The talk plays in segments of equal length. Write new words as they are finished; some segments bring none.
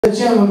Ladies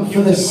and gentlemen,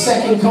 for the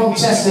second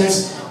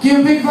contestants,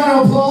 give a big round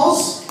of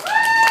applause.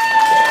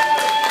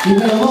 You've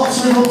got a lot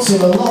to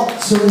live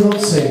up to,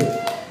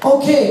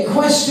 Okay,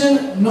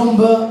 question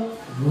number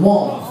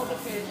 1.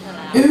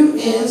 Who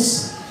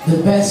is the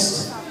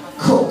best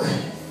cook?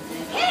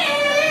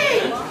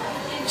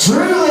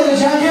 True, ladies and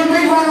gentlemen, give a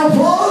big round of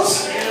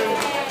applause.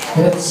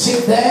 Gonna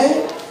tick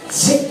there,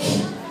 tick.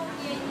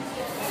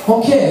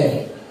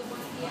 Okay.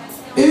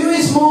 Who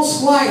is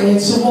most likely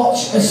to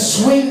watch a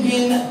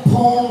swinging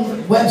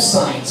porn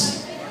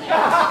website?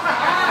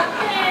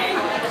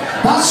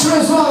 That's true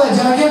as well, ladies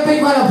and gentlemen. Give a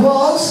big round of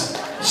applause.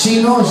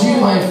 She knows you,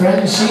 my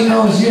friend. She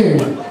knows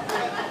you.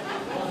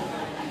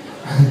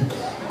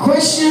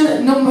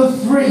 Question number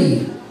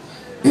 3.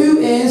 Who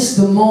is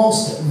the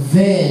most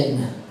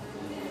vain?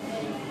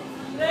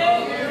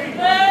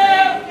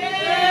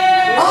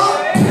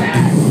 Oh.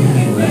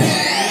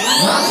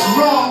 That's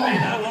wrong.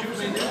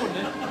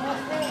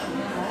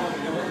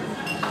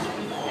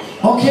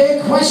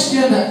 Okay,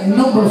 question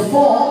number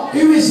 4.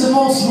 Who is the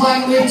most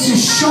likely to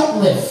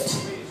shoplift?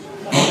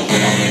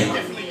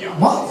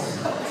 What?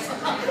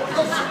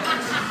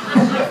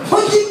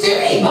 What are you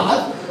doing,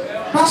 man?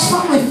 That's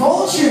family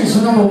fortunes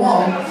for number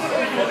 1.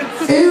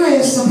 Who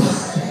is the...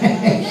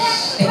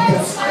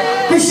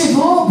 This is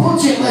low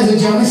budget, ladies and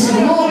gentlemen. This is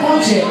low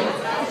budget.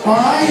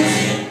 Alright?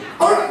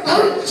 Alright,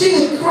 oh,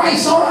 Jesus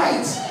Christ,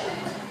 alright.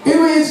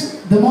 Who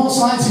is the most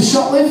likely to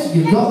shoplift?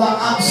 You've got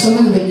that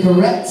absolutely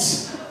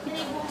correct.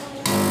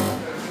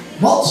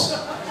 What?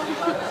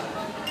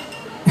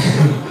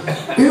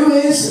 Who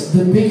is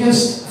the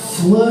biggest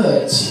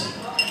flirt?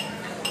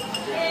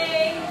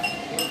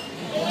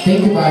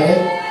 Think about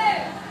it.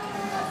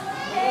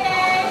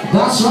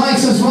 That's right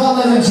as well,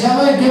 ladies and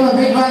gentlemen. Give a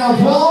big round of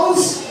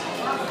applause.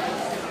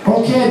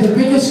 Okay, the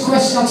biggest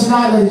question of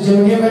tonight, ladies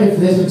and gentlemen. Get ready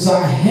for this because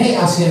I hate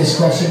asking this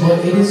question, but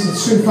it is a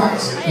true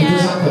fact. It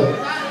does happen.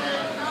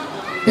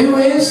 Who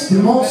is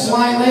the most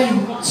likely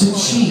to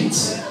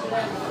cheat?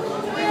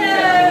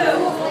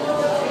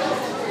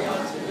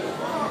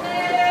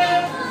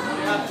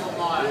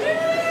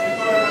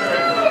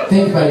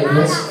 Think about it,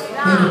 Chris.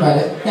 Think about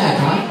it. Yeah, I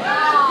can.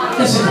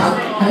 Yes, I can.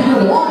 I can do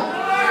what I want.